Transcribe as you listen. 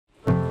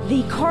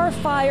The Carr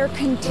Fire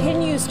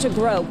continues to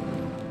grow.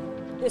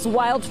 This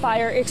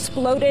wildfire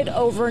exploded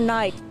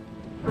overnight.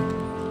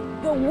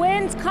 The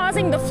winds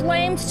causing the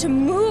flames to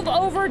move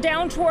over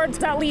down towards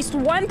at least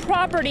one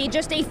property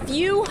just a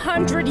few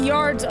hundred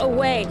yards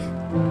away.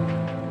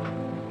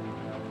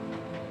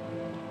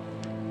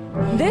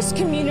 This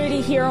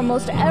community here,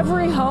 almost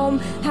every home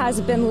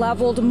has been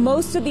leveled.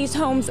 Most of these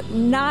homes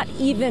not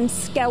even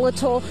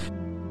skeletal.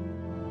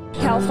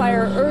 Carr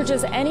Fire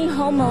urges any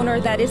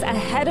homeowner that is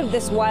ahead of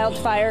this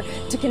wildfire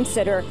to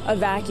consider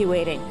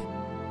evacuating.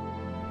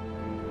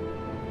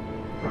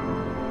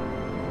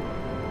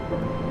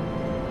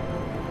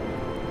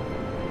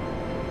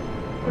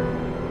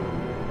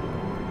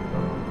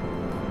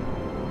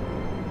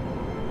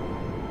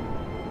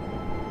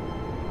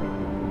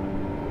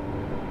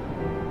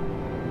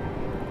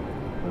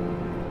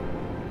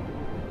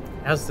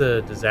 As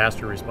the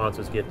disaster response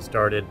was getting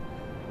started,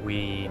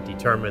 we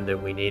determined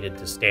that we needed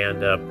to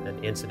stand up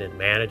an incident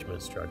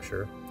management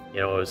structure.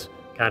 You know, it was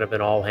kind of an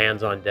all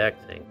hands on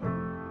deck thing.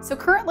 So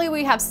currently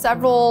we have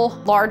several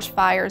large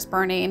fires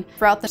burning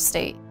throughout the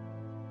state,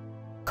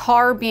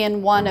 Carr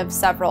being one of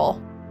several.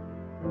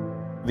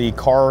 The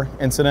Carr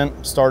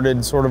incident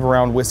started sort of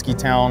around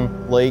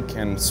Whiskeytown Lake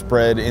and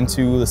spread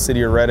into the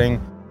city of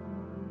Redding.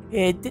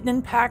 It didn't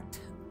impact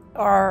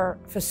our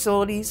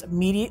facilities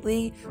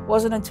immediately. It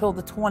wasn't until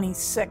the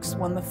 26th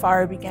when the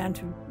fire began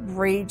to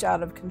rage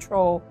out of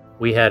control.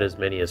 We had as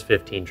many as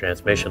 15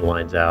 transmission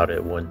lines out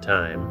at one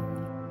time.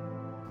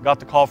 Got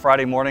the call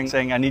Friday morning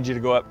saying, I need you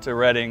to go up to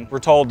Redding. We're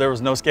told there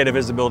was no SCADA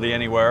visibility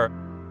anywhere.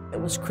 It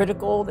was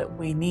critical that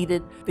we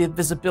needed the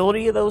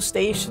visibility of those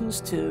stations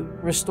to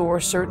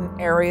restore certain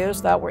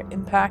areas that were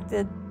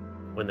impacted.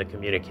 When the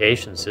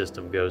communication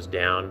system goes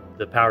down,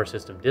 the power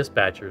system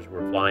dispatchers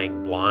were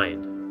flying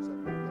blind.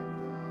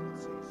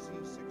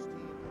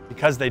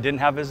 Because they didn't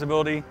have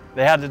visibility,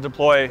 they had to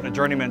deploy a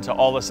journeyman to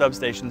all the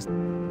substations.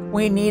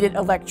 We needed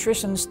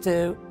electricians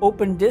to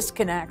open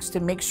disconnects to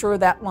make sure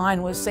that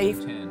line was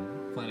safe.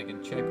 10,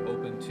 Flanagan, check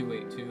open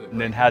 282.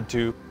 And then had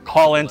to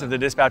call into the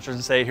dispatchers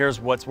and say, here's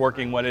what's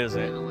working, what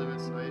isn't.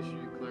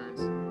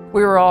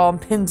 We were all on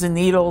pins and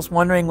needles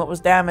wondering what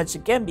was damaged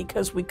again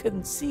because we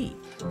couldn't see.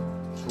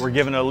 We're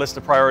given a list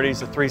of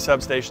priorities of 3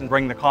 substations,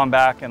 bring the comm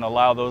back and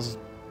allow those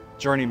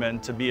journeymen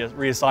to be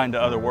reassigned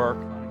to other work.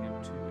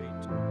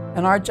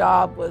 And our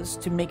job was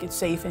to make it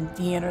safe and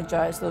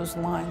de-energize those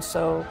lines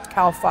so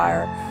Carr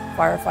Fire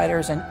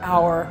firefighters and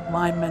our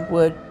linemen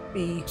would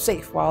be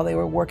safe while they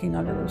were working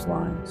under those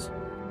lines.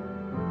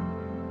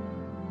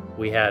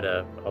 We had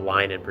a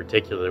line in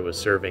particular that was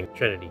serving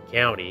Trinity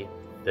County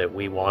that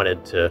we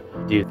wanted to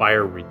do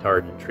fire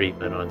retardant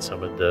treatment on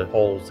some of the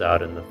poles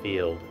out in the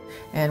field.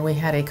 And we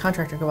had a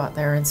contractor go out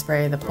there and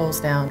spray the poles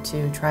down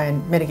to try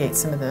and mitigate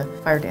some of the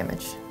fire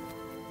damage.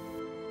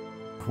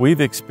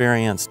 We've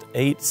experienced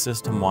 8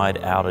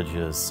 system-wide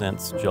outages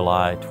since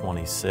July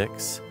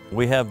 26.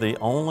 We have the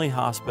only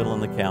hospital in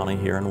the county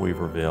here in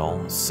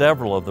Weaverville.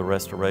 Several of the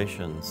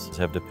restorations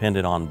have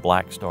depended on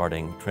black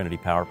starting Trinity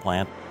Power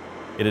Plant.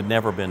 It had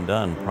never been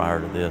done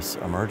prior to this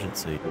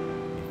emergency.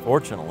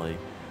 Fortunately,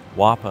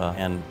 WAPA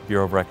and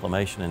Bureau of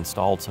Reclamation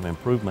installed some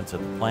improvements at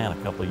the plant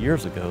a couple of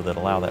years ago that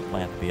allow that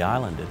plant to be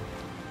islanded.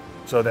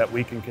 So that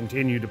we can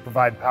continue to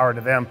provide power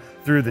to them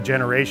through the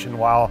generation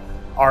while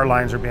our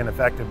lines are being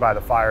affected by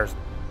the fires.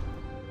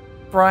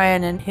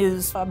 Brian and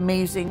his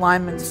amazing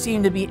linemen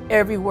seemed to be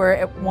everywhere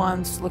at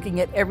once, looking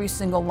at every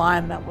single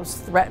line that was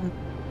threatened.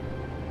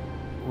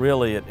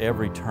 Really, at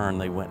every turn,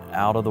 they went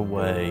out of the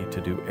way to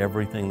do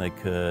everything they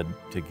could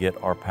to get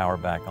our power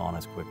back on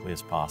as quickly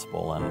as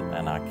possible,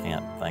 and I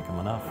can't thank them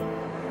enough.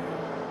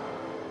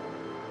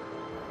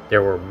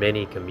 There were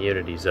many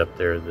communities up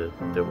there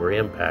that were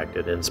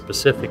impacted, and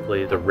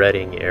specifically the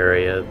Redding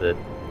area that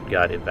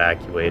got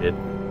evacuated.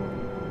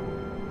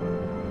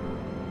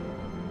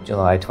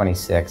 July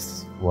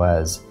 26th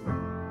was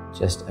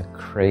just a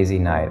crazy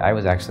night. I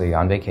was actually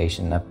on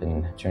vacation up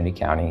in Trinity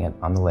County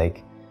on the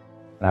lake.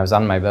 When I was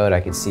on my boat,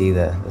 I could see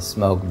the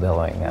smoke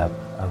billowing up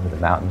over the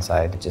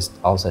mountainside. It just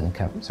all of a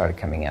sudden started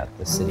coming out of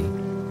the city.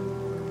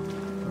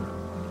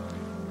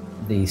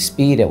 The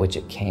speed at which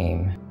it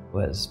came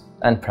was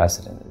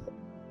unprecedented.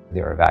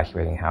 They were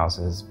evacuating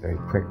houses very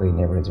quickly,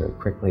 neighborhoods very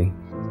quickly.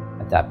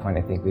 At that point,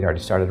 I think we'd already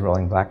started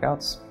rolling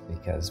blackouts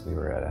because we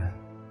were at a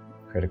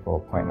critical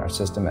point in our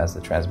system as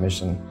the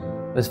transmission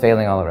was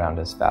failing all around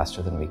us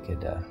faster than we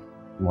could,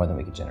 more than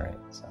we could generate.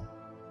 So,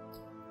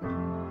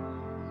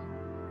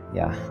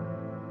 yeah.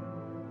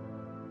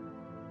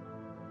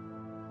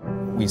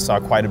 We saw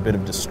quite a bit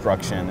of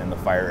destruction in the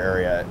fire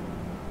area.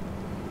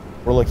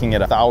 We're looking at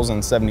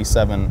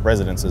 1,077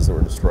 residences that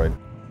were destroyed.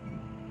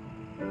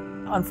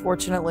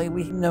 Unfortunately,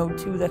 we know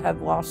 2 that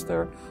have lost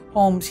their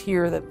homes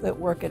here that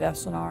work at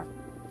SNR.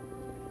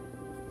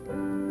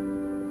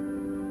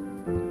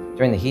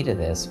 During the heat of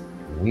this,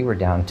 we were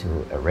down to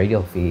a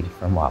radial feed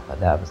from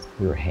WAPA.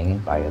 We were hanging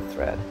by a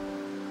thread.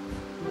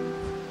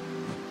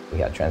 We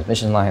had a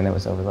transmission line that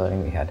was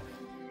overloading. We had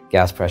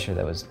gas pressure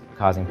that was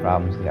causing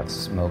problems. We have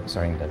smoke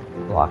starting to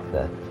block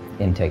the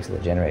intakes of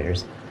the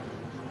generators.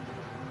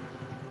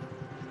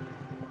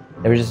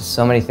 There were just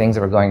so many things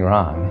that were going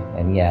wrong,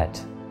 and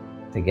yet,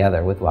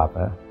 together with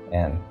WAPA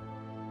and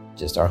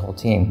just our whole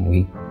team,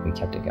 we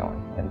kept it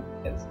going, and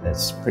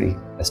it's pretty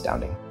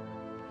astounding.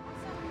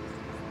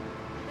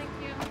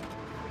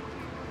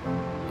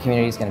 The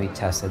community is going to be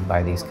tested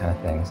by these kind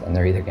of things, and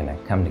they're either going to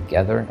come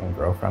together and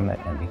grow from it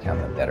and become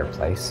a better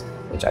place,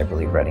 which I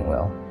believe Reading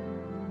will,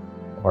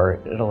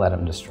 or it'll let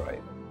them destroy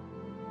it.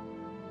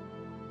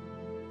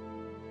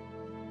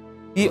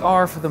 We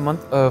are, for the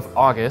month of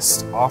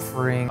August,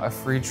 offering a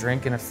free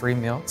drink and a free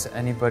meal to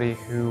anybody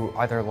who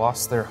either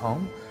lost their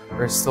home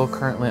or is still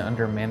currently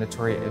under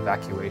mandatory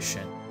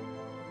evacuation.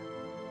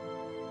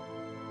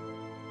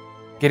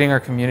 Getting our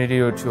community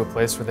to a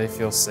place where they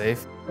feel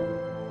safe,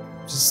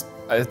 just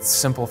a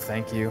simple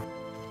thank you.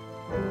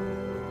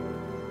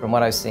 From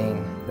what I've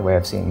seen, the way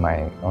I've seen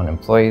my own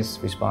employees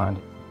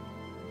respond,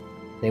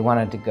 they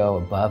wanted to go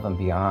above and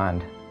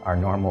beyond our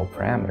normal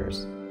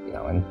parameters,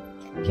 and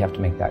you have to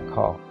make that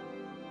call.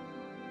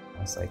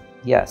 It's like,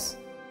 yes,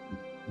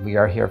 we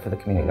are here for the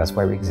community. That's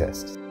why we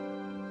exist.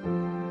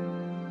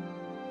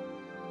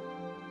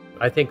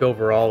 I think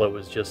overall it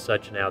was just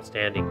such an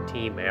outstanding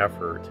team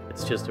effort.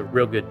 It's just a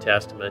real good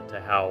testament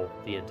to how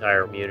the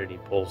entire community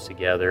pulls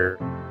together.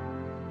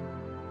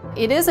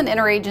 It is an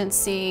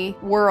interagency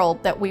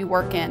world that we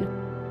work in.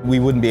 We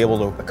wouldn't be able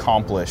to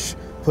accomplish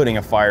putting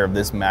a fire of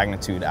this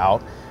magnitude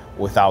out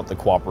without the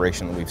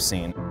cooperation that we've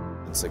seen.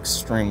 It's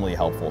extremely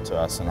helpful to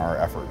us in our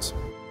efforts.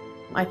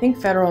 I think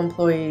federal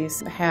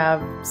employees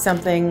have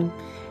something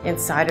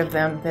inside of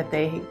them that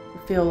they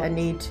feel a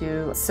need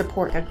to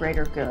support a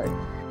greater good.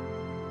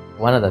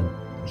 One of the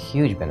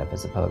huge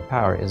benefits of public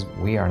power is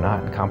we are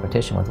not in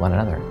competition with one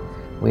another.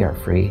 We are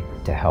free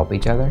to help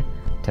each other,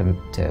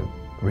 to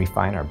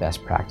refine our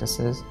best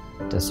practices,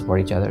 to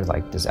support each other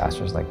like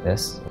disasters like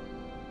this.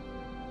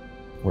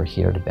 We're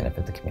here to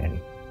benefit the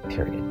community,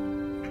 period.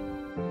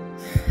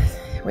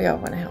 We all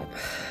want to help.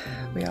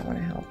 We all want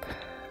to help.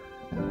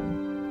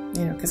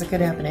 Because it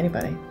could happen to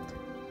anybody.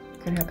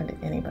 It could happen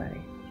to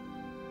anybody.